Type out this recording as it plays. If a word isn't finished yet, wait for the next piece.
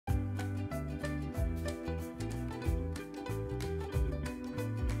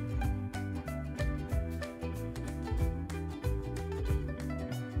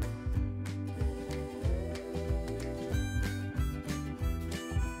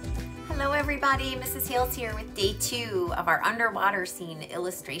Hello everybody, Mrs. Hales here with day 2 of our underwater scene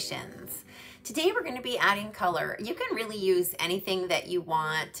illustrations. Today we're going to be adding color. You can really use anything that you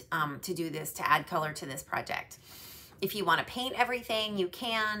want to do this, to add color to this project. If you want to paint everything, you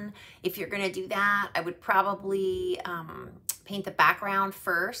can. If you're going to do that, I would probably paint the background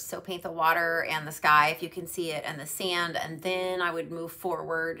first. So paint the water and the sky if you can see it and the sand, and then I would move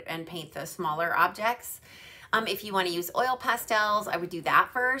forward and paint the smaller objects. If you want to use oil pastels, I would do that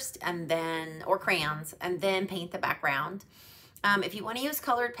first, and then, or crayons, and then paint the background. If you want to use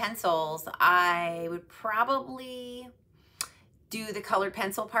colored pencils, I would probably do the colored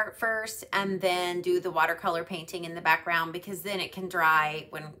pencil part first and then do the watercolor painting in the background, because then it can dry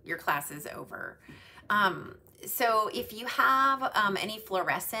when your class is over. So if you have any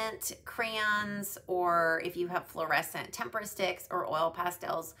fluorescent crayons, or if you have fluorescent tempera sticks or oil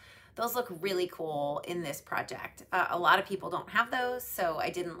pastels, those look really cool in this project. A lot of people don't have those, so I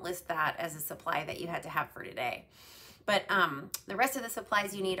didn't list that as a supply that you had to have for today. But the rest of the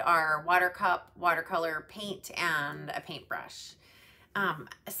supplies you need are water cup, watercolor, paint, and a paintbrush.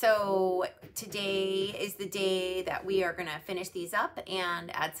 So today is the day that we are gonna finish these up and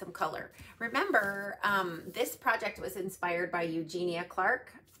add some color. Remember, this project was inspired by Eugenie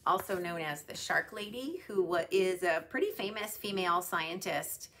Clark, also known as the Shark Lady, who is a pretty famous female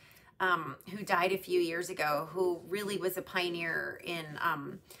scientist who died a few years ago, who really was a pioneer in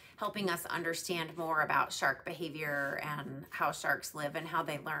helping us understand more about shark behavior and how sharks live and how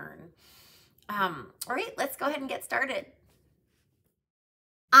they learn. All right, let's go ahead and get started.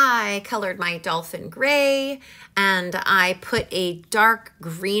 I colored my dolphin gray, and I put a dark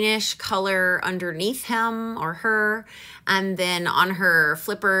greenish color underneath him or her, and then on her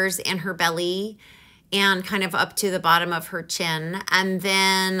flippers and her belly, and kind of up to the bottom of her chin. And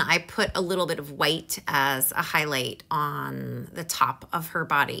then I put a little bit of white as a highlight on the top of her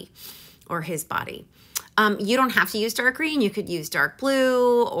body or his body. You don't have to use dark green. You could use dark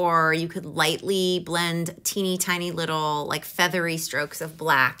blue, or you could lightly blend teeny tiny little like feathery strokes of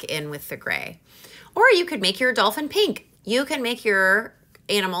black in with the gray. Or you could make your dolphin pink. You can make your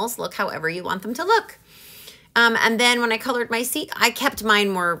animals look however you want them to look. And then when I colored my sea, I kept mine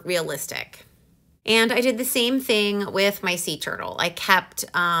more realistic. And I did the same thing with my sea turtle. I kept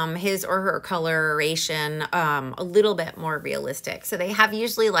his or her coloration a little bit more realistic. So they have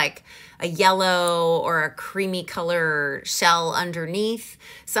usually like a yellow or a creamy color shell underneath.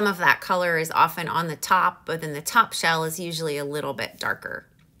 Some of that color is often on the top, but then the top shell is usually a little bit darker.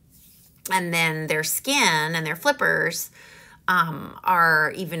 And then their skin and their flippers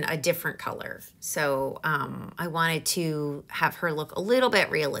are even a different color. So I wanted to have her look a little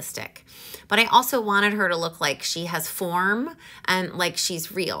bit realistic, but I also wanted her to look like she has form and like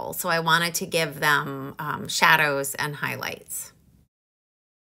she's real. So I wanted to give them shadows and highlights.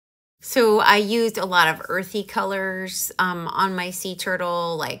 So I used a lot of earthy colors on my sea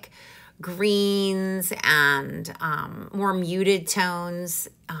turtle, like greens and more muted tones,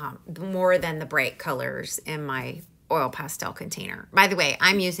 more than the bright colors in my oil pastel container. By the way,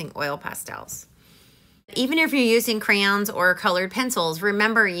 I'm using oil pastels. Even if you're using crayons or colored pencils,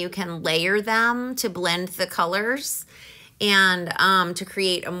 remember you can layer them to blend the colors and to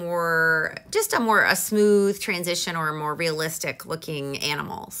create a smooth transition or more realistic looking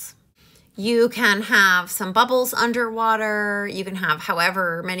animals. You can have some bubbles underwater. You can have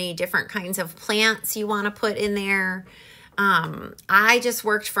however many different kinds of plants you want to put in there. I just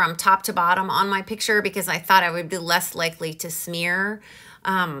worked from top to bottom on my picture because I thought I would be less likely to smear.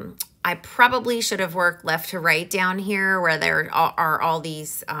 I probably should have worked left to right down here where there are all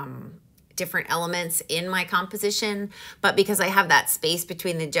these different elements in my composition. But because I have that space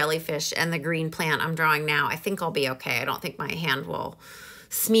between the jellyfish and the green plant I'm drawing now, I think I'll be okay. I don't think my hand will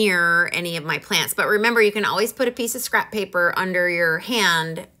smear any of my plants. But remember, you can always put a piece of scrap paper under your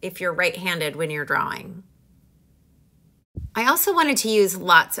hand if you're right-handed when you're drawing. I also wanted to use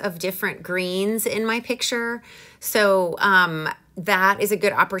lots of different greens in my picture. So that is a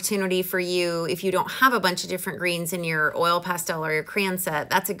good opportunity for you. If you don't have a bunch of different greens in your oil pastel or your crayon set,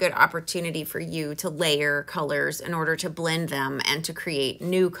 that's a good opportunity for you to layer colors in order to blend them and to create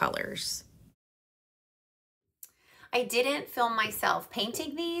new colors. I didn't film myself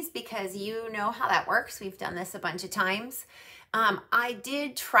painting these because you know how that works. We've done this a bunch of times. I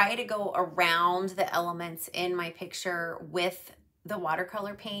did try to go around the elements in my picture with the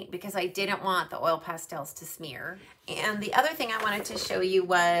watercolor paint because I didn't want the oil pastels to smear. And the other thing I wanted to show you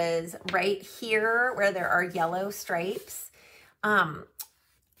was right here where there are yellow stripes.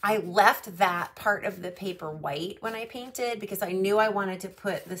 I left that part of the paper white when I painted because I knew I wanted to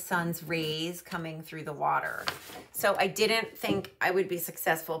put the sun's rays coming through the water. So I didn't think I would be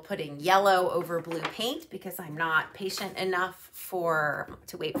successful putting yellow over blue paint because I'm not patient enough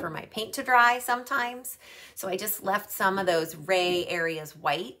to wait for my paint to dry sometimes. So I just left some of those ray areas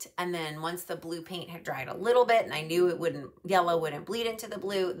white. And then once the blue paint had dried a little bit and I knew yellow wouldn't bleed into the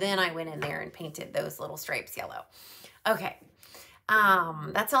blue, then I went in there and painted those little stripes yellow. Okay.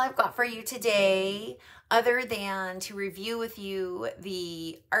 That's all I've got for you today, other than to review with you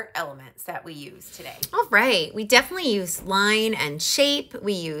the art elements that we used today. All right. We definitely used line and shape.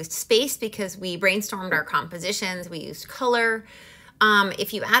 We used space because we brainstormed our compositions. We used color.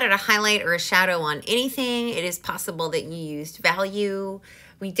 If you added a highlight or a shadow on anything, it is possible that you used value.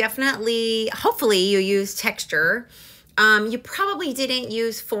 We definitely, hopefully you used texture. You probably didn't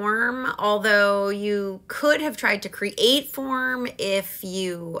use form, although you could have tried to create form if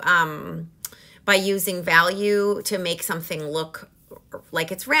you, by using value to make something look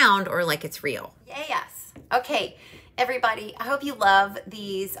like it's round or like it's real. Yes. Okay, everybody, I hope you love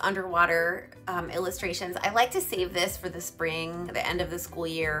these underwater illustrations. I like to save this for the spring, the end of the school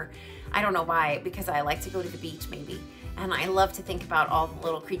year. I don't know why, because I like to go to the beach maybe. And I love to think about all the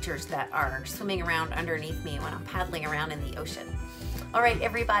little creatures that are swimming around underneath me when I'm paddling around in the ocean. All right,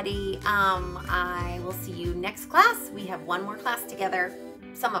 everybody, I will see you next class. We have one more class together,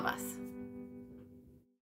 some of us.